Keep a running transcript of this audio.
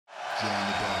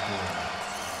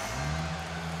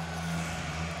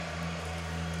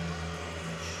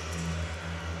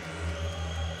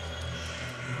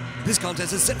This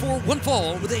contest is set for one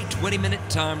fall with a 20-minute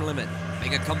time limit.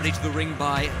 Being accompanied to the ring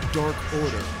by Dark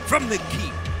Order. From the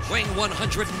Keep, weighing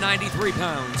 193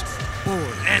 pounds,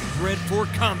 born and bred for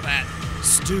combat,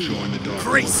 Stu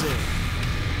Grayson.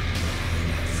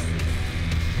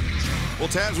 Well,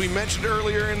 Taz, we mentioned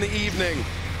earlier in the evening,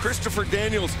 Christopher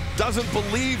Daniels doesn't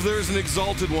believe there's an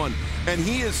Exalted One, and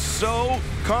he is so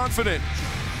confident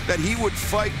that he would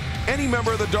fight any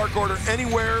member of the Dark Order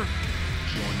anywhere,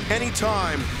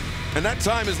 anytime, and that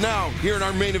time is now here in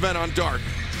our main event on Dark.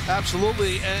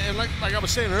 Absolutely, and like I was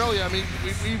saying earlier, I mean,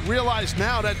 we realize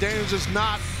now that Daniels is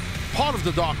not part of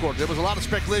the Dark Order. There was a lot of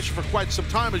speculation for quite some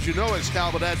time, as you know,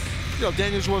 Excalibur, that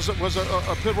Daniels was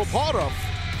a pivotal part of.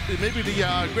 Maybe the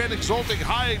Grand Exalting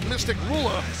High Mystic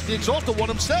Ruler, the Exalted One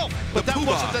himself, but that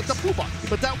wasn't the Poobah.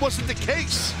 But that wasn't the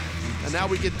case. And now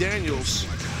we get Daniels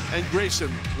and Grayson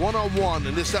one-on-one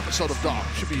in this episode of Dark.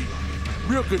 Should be a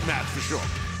real good match for sure.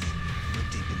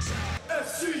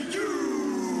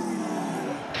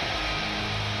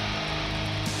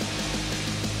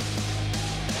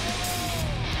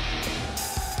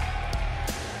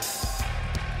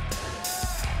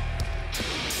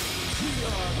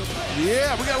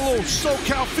 Yeah, we got a little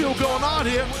SoCal feel going on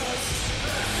here.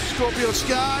 Scorpio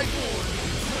Sky,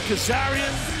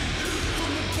 Kazarian,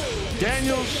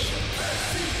 Daniels.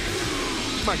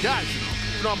 It's my guys,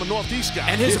 you know I'm a Northeast guy.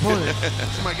 And his opponent.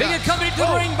 My guy. Being accompanied to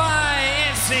the ring by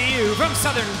SCU from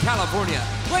Southern California,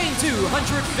 weighing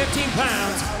 215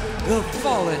 pounds, the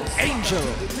Fallen Angel,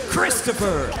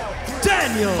 Christopher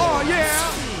Daniels. Oh,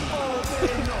 yeah.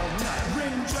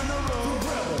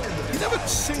 Never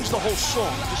sings the whole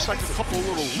song, just like a couple of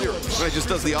little lyrics. He just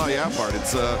does the oh yeah part.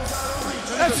 It's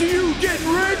SCU getting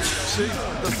rich. See,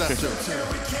 does that too.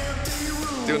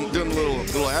 doing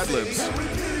little ad-libs.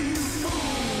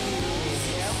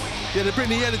 Yeah, they bring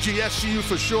the energy, SCU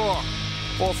for sure.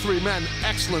 All three men,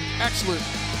 excellent,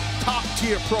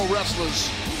 top-tier pro wrestlers.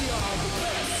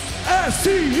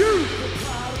 SCU!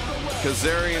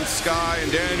 Kazarian, Sky,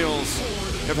 and Daniels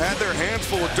have had their hands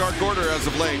full with Dark Order as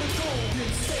of late.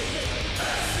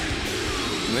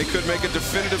 And they could make a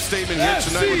definitive statement here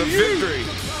tonight with a victory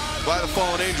by the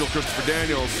Fallen Angel, Christopher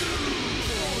Daniels.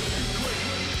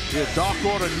 Yeah, Dark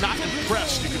Order not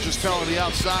impressed. You could just tell on the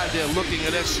outside they're looking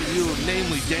at SCU,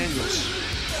 namely Daniels.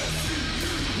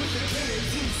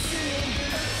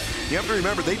 You have to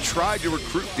remember, they tried to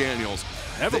recruit Daniels.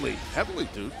 Heavily,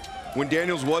 dude. When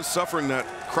Daniels was suffering that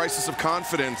crisis of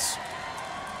confidence.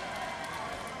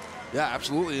 Yeah,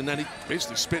 absolutely, and then he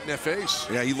basically spit in their face.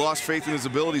 Yeah, he lost faith in his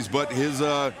abilities, but his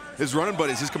running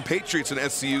buddies, his compatriots in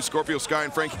SCU, Scorpio Sky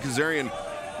and Frankie Kazarian,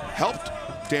 helped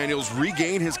Daniels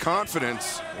regain his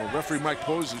confidence. Well, referee Mike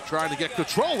Posey trying to get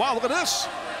control. Wow, look at this.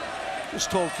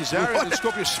 Just told Kazarian and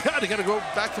Scorpio Sky they got to go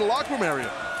back to the locker room area.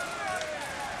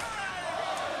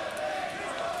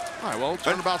 All right, well,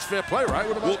 turnabout's fair play, right?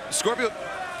 What about? Well, Scorpio.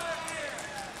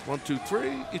 1, 2,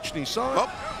 3, each knee side. Oh,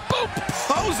 boom,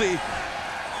 Posey.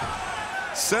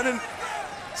 Sending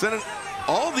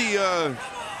all the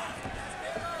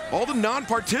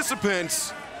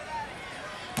non-participants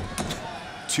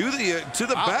to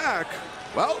the back.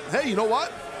 Well, hey, you know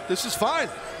what? This is fine.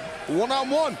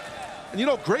 One-on-one. And you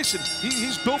know, Grayson,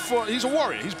 he's a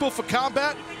warrior. He's built for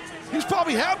combat. He's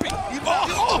probably happy. He's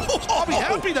probably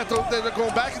happy that they're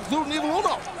going back, including Evil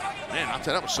Uno. Man, I'll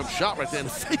tell you, that was some shot right there in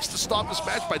the face to start this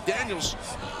match by Daniels.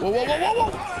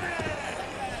 Whoa.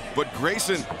 But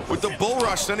Grayson with the bull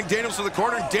rush, sending Daniels to the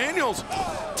corner. Daniels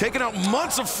taking out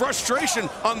months of frustration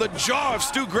on the jaw of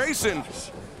Stu Grayson.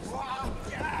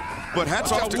 But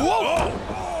hats off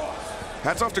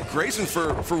to Grayson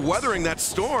for weathering that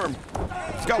storm.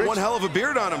 He's got one hell of a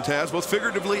beard on him, Taz, both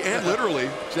figuratively and literally.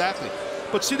 Exactly.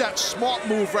 But see that smart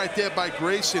move right there by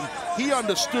Grayson. He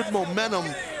understood momentum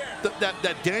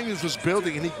that Daniels was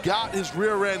building, and he got his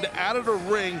rear end out of the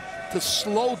ring to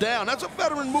slow down. That's a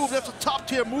veteran move. That's a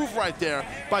top-tier move right there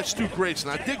by Stu Grayson.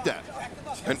 I dig that.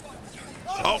 And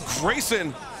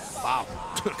Grayson, wow,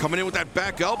 coming in with that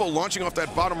back elbow, launching off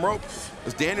that bottom rope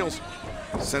as Daniels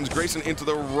sends Grayson into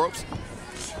the ropes.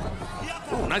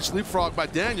 Oh, nice leapfrog by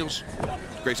Daniels.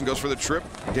 Grayson goes for the trip.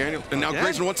 Daniel, and now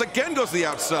Grayson once again goes to the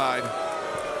outside.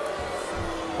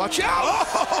 Watch out!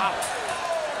 Oh!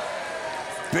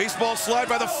 Baseball slide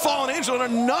by the Fallen Angel,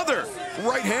 and another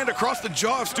right hand across the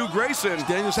jaw of Stu Grayson.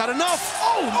 Daniels had enough.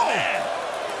 Oh, man!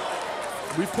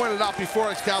 We pointed out before,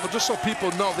 Excalibur, just so people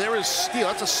know, there is steel.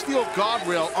 That's a steel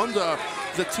guardrail under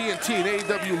the TNT and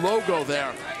AEW logo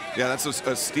there. Yeah, that's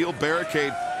a steel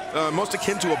barricade, most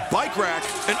akin to a bike rack.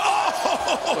 And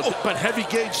but heavy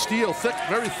gauge steel, thick,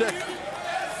 very thick.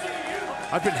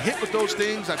 I've been hit with those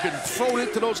things. I've been thrown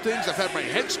into those things. I've had my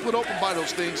head split open by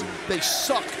those things. They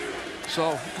suck.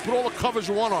 So you can put all the covers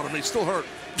you want on him, he still hurt.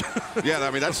 Yeah,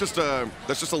 I mean, that's just a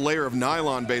layer of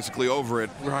nylon basically over it.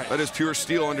 Right. That is pure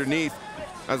steel underneath.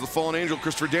 As the fallen angel,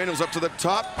 Christopher Daniels up to the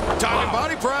top. Diving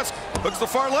body press. Hooks the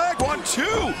far leg.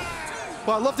 1-2.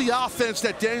 Well, I love the offense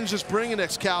that Daniels is bringing,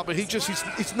 Excalibur. He's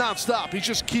nonstop. He's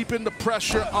just keeping the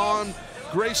pressure on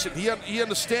Grayson. He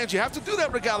understands you have to do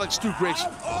that with a guy like Stu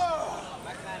Grayson.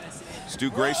 Stu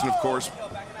Grayson, of course,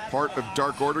 part of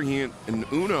Dark Order. He and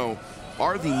Uno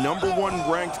are the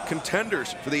 #1 ranked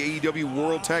contenders for the AEW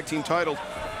World Tag Team titles,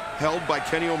 held by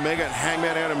Kenny Omega and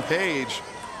Hangman Adam Page.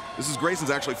 This is Grayson's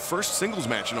actually first singles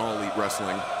match in All Elite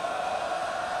Wrestling.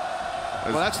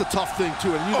 Well, that's the tough thing,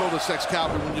 too, and you know this,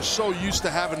 Excalibur, when you're so used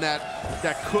to having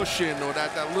that cushion or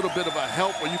that little bit of a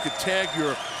help where you could tag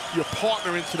your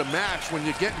partner into the match when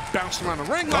you're getting bounced around the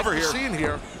ring like we're seeing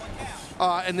here.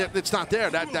 And it's not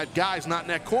there. That guy's not in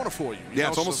that corner for you. Yeah,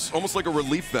 it's almost like a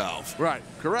relief valve. Right,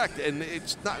 correct. And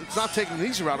it's not taking an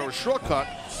easy route or a shortcut.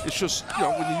 It's just, you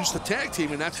know, when you use the tag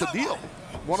team, and that's the deal.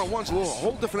 One-on-one's a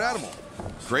whole different animal.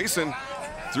 Grayson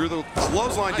through the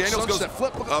clothesline. Nice Daniels goes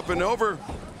flip. Up and over.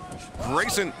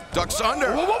 Grayson ducks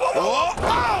under.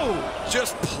 Whoa.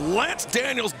 Just plants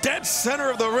Daniels dead center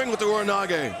of the ring with the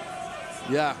Uranage.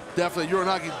 Yeah, definitely.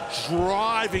 Uranage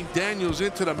driving Daniels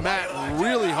into the mat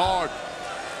really hard.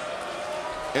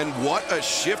 And what a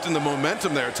shift in the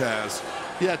momentum there, Taz.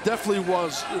 Yeah, it definitely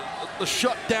was a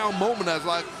shutdown moment, as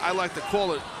I like to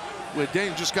call it, where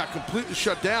Daniels just got completely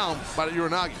shut down by the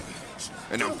Uranage.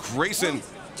 And now Grayson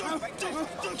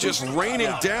just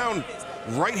raining down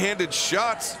right-handed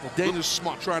shots. Well, Daniels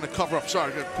smart trying to cover up.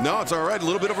 Sorry. No, it's all right. A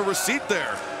little bit of a receipt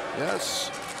there.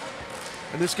 Yes.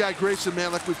 And this guy Grayson,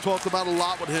 man, like we've talked about a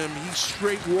lot with him, he's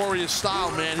straight warrior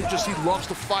style, man. He loves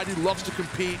to fight. He loves to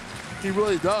compete. He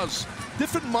really does.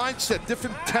 Different mindset,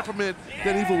 different temperament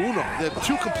than Evil Uno. They're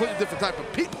two completely different type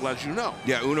of people, as you know.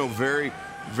 Yeah, Uno very,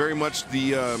 very much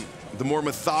the more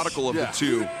methodical of the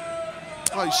two.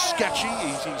 Oh, he's sketchy.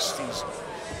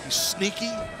 He's sneaky.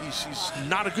 He's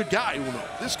not a good guy, Uno.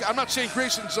 This guy, I'm not saying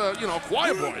Grayson's a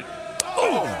quiet boy.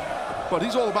 But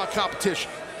he's all about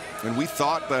competition. And we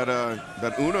thought that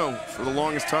that Uno, for the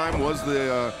longest time, was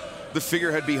the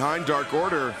figurehead behind Dark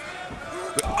Order.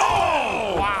 But, wow!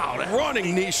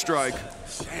 Running knee strike.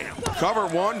 Damn. Cover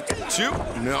 1, 2,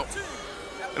 no.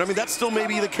 And I mean, that still may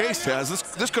be the case,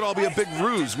 Taz. This could all be a big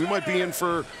ruse. We might be in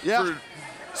for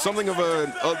something of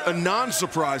a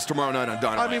non-surprise tomorrow night on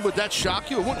Dynamite. I mean, would that shock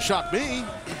you? It wouldn't shock me.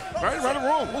 Right or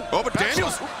wrong. Oh, but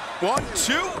Daniels, 1,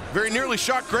 2, very nearly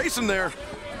shocked Grayson there.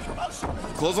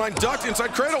 Clothesline ducked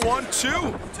inside cradle, 1,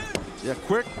 2. Yeah,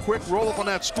 quick roll up on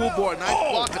that schoolboy.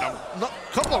 Nice blocking him.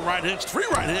 Couple of right hands, 3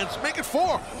 right hands, make it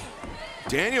 4.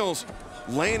 Daniels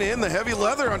laying in the heavy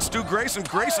leather on Stu Grayson.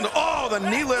 Grayson, the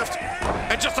knee lift,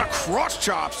 and just a cross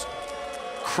chops.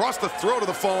 Across the throat of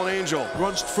the fallen angel.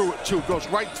 Runs through it too, goes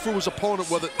right through his opponent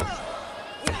with it.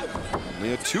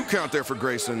 Only a 2 count there for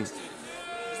Grayson. Is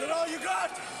that all you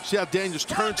got? See how Daniels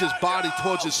turns his body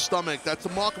towards his stomach. That's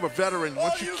the mark of a veteran.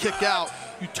 Once you kick out,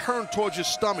 you turn towards your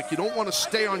stomach. You don't want to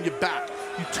stay on your back.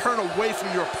 You turn away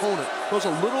from your opponent. Those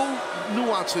are little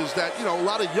nuances that, a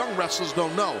lot of young wrestlers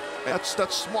don't know. That's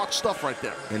smart stuff right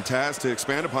there. And Taz, to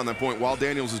expand upon that point, while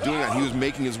Daniels is doing that, he was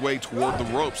making his way toward the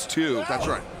ropes too. That's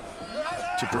right.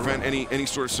 To prevent any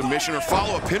sort of submission or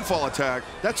follow-up pinfall attack.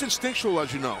 That's instinctual,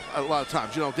 as you know, a lot of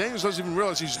times. Daniels doesn't even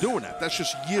realize he's doing that. That's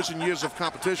just years and years of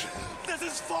competition. This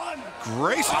is fun.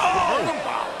 Grayson.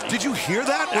 Did you hear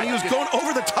that? When he was going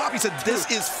over the top, he said,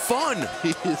 "This is fun."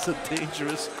 He is a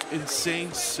dangerous,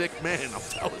 insane, sick man, I'm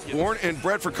telling you. Born and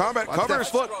bred for combat. Covers.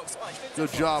 Foot.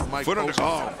 Good job, Mike Posey.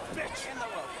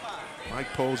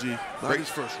 Mike Posey, not his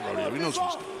first rodeo. He knows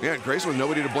what he's doing. Yeah, Grayson with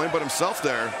nobody to blame but himself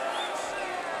there.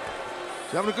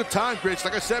 He's having a good time, Grayson.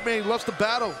 Like I said, man, he loves to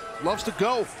battle, loves to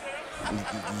go.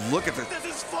 Look at this. This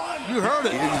is fun. You heard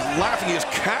it. He's laughing, he is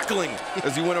cackling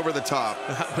as he went over the top.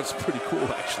 That was pretty cool,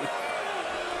 actually.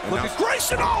 And look at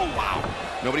Grayson. Oh, wow.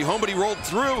 Nobody home, but he rolled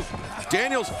through.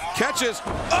 Daniels catches.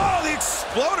 Oh, the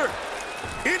exploder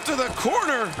into the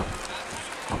corner.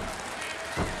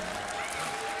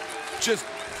 Just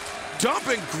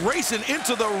dumping Grayson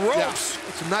into the ropes. Yeah,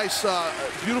 it's a nice,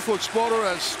 beautiful exploder,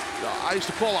 as I used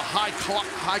to call a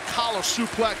high collar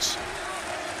suplex,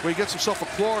 where he gets himself a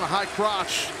claw and a high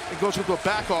crotch and goes into a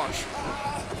back arch.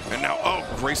 And now,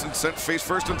 Grayson sent face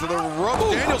first into the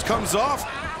ropes. Daniels comes off.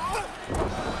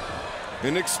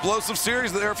 An explosive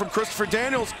series there from Christopher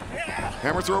Daniels.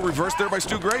 Hammer throw reversed there by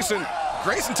Stu Grayson.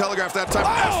 Grayson telegraphed that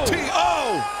time.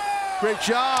 STO! Great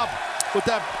job with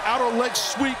that outer leg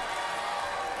sweep.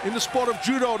 In the sport of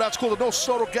judo, that's called a no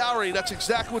soto gari. That's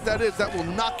exactly what that is. That will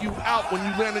knock you out when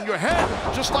you land on your head,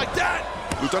 just like that.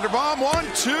 Blue Thunder Bomb, 1,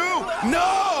 2,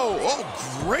 no!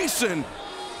 Oh, Grayson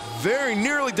very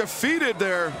nearly defeated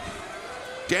there.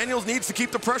 Daniels needs to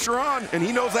keep the pressure on, and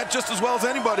he knows that just as well as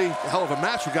anybody. A hell of a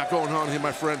match we got going on here,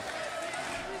 my friend.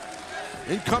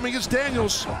 Incoming is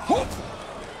Daniels. Whoop.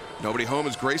 Nobody home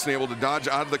as Grayson able to dodge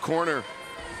out of the corner.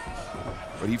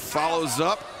 But he follows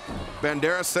up.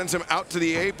 Banderas sends him out to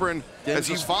the apron as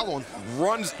he's following.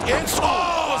 Runs in.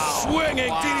 Oh, swinging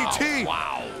DDT.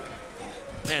 Wow.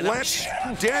 Man, Lance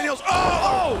Daniels.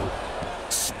 Oh!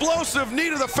 Explosive knee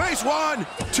to the face. 1,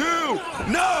 2,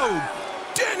 no!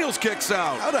 Daniels kicks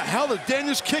out. How the hell did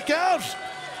Daniels kick out?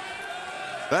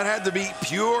 That had to be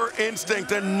pure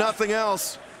instinct and nothing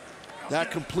else.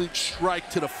 That complete strike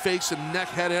to the face and neck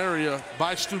head area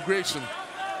by Stu Grayson.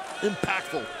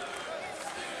 Impactful.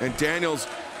 And Daniels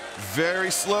very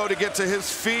slow to get to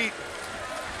his feet.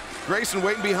 Grayson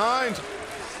waiting behind.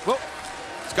 Well,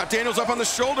 he's got Daniels up on the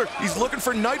shoulder. He's looking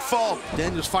for nightfall.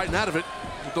 Daniels fighting out of it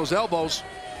with those elbows.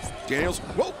 Daniels,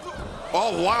 whoa.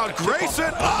 Oh, wild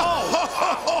Grayson.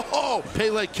 Oh.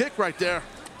 Pele kick right there.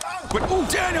 But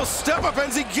Daniels step up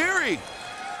Enziguri.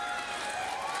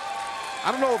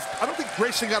 I don't think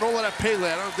Grayson got all of that Pele.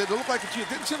 It looked like it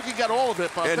didn't seem like he got all of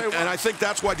it. But and I think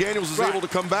that's why Daniels was able to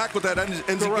come back with that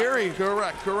Enziguri.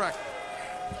 Correct.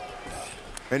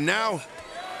 And now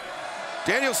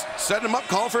Daniels setting him up,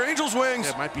 calling for Angel's Wings.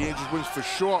 Yeah, it might be Angel's Wings for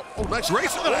sure. Oh, nice.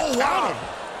 Grayson, Oh, wow.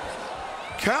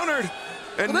 Countered.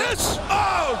 And this.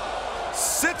 Oh!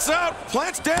 Sits out.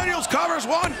 Plants Daniels. Covers.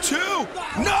 1, 2.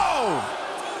 No!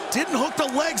 Didn't hook the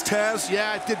legs, Taz.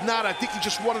 Yeah, it did not. I think he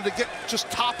just wanted to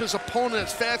just top his opponent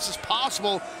as fast as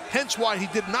possible. Hence why he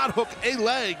did not hook a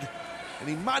leg. And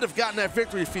he might have gotten that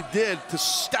victory if he did, to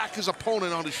stack his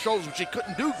opponent on his shoulders, which he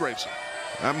couldn't do, Grayson.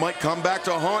 That might come back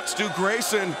to haunt Stu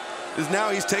Grayson, as now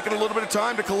he's taking a little bit of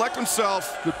time to collect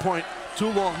himself. Good point. Too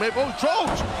long. Maybe. Oh,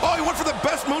 Jones! Oh, he went for the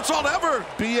best moonsault ever.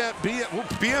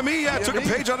 BME, yeah, took a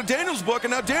page out of Daniels' book,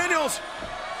 and now Daniels.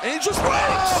 Angel's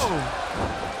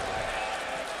Wings!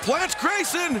 Plants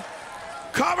Grayson.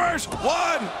 Covers.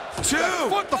 1, 2.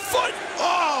 The foot!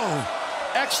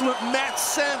 Oh! Excellent mat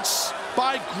sense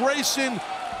by Grayson.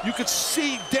 You could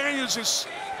see Daniels is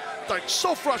like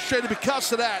so frustrated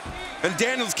because of that. And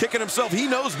Daniels kicking himself. He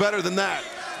knows better than that.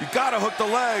 You gotta hook the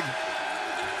leg.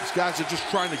 These guys are just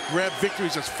trying to grab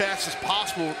victories as fast as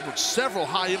possible with several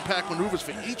high-impact maneuvers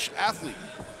for each athlete.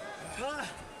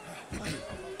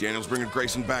 Daniels bringing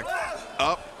Grayson back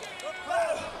up.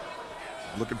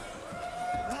 Looking.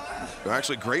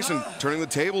 Actually, Grayson turning the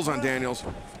tables on Daniels.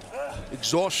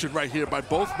 Exhaustion right here by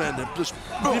both men. They're just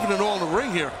leaving it all in the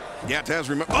ring here. Yeah, Taz,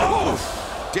 remember. Oh!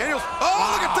 Daniels.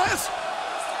 Oh, look at this!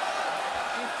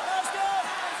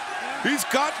 He's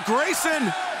got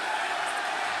Grayson.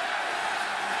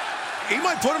 He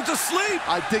might put him to sleep.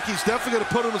 I think he's definitely going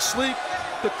to put him to sleep.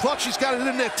 The clutch, he's got it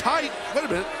in there tight. Wait a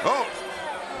minute. Oh,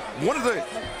 one of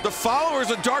the followers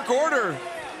of Dark Order.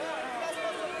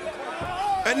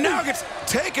 And now gets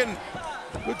taken.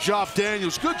 Good job,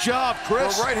 Daniels. Good job,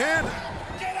 Chris. Right hand.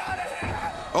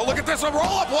 Oh, look at this. A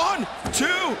roll-up. 1,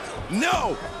 2.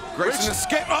 No. Grayson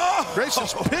escaped. Oh!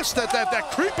 Grayson's pissed that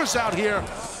that creeper's out here.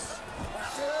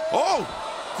 Oh!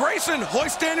 Grayson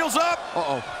hoists Daniels up.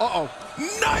 Uh-oh.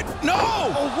 No!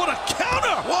 Oh, what a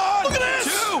counter! 1, look at this!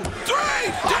 2, 3!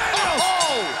 Daniels!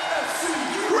 Oh!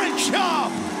 Great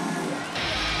job!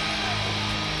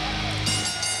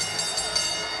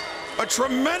 A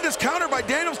tremendous counter by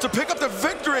Daniels to pick up the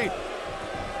victory.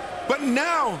 But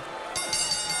now,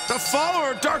 the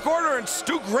follower of Dark Order and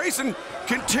Stu Grayson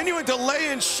continuing to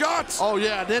lay in shots. Oh,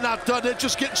 yeah, they're not done. They're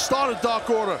just getting started, Dark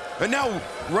Order. And now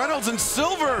Reynolds and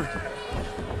Silver.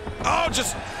 Oh,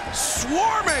 just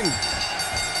swarming.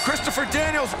 Christopher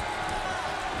Daniels.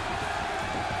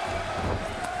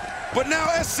 But now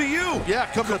SCU. Yeah,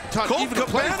 coming to touch. Colt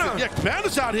Cabana. Yeah,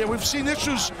 Cabana's out here. We've seen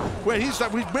issues where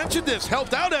we've mentioned this,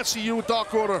 helped out SCU with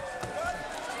Dark Order.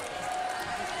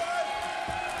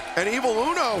 And Evil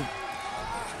Uno.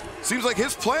 Seems like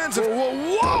his plans have...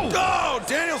 Whoa! Oh,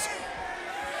 Daniels.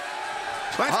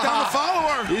 Plants down the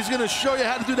follower. He's going to show you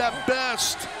how to do that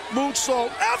best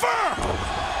moonsault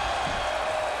ever.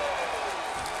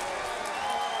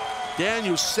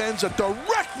 Daniels sends a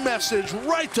direct message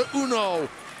right to Uno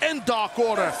and Dark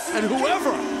Order and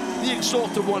whoever the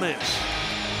Exalted One is.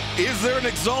 Is there an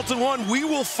Exalted One? We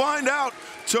will find out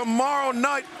tomorrow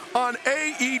night on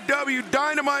AEW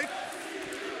Dynamite.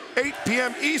 8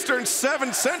 p.m. Eastern,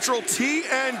 7 Central,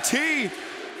 TNT.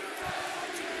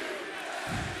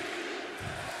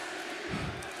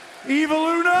 Evil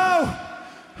Uno,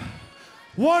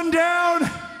 1 down,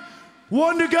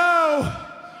 1 to go.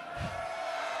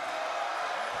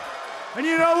 And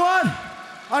you know what?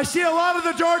 I see a lot of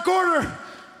the Dark Order,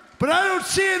 but I don't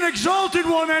see an exalted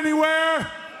one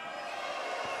anywhere.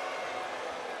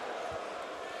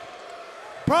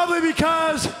 Probably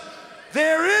because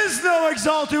there is no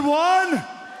exalted one.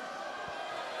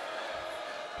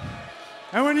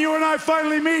 And when you and I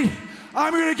finally meet,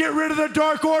 I'm gonna get rid of the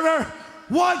Dark Order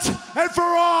once and for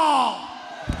all.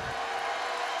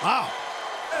 Wow.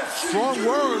 Strong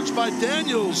words by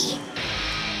Daniels.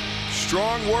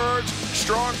 Strong words,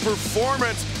 strong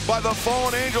performance by the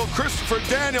fallen angel, Christopher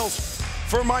Daniels.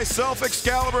 For myself,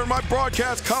 Excalibur, and my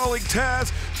broadcast colleague,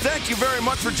 Taz, thank you very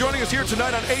much for joining us here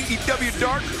tonight on AEW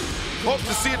Dark. Hope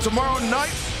to see you tomorrow night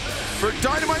for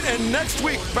Dynamite, and next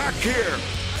week back here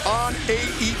on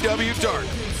AEW Dark.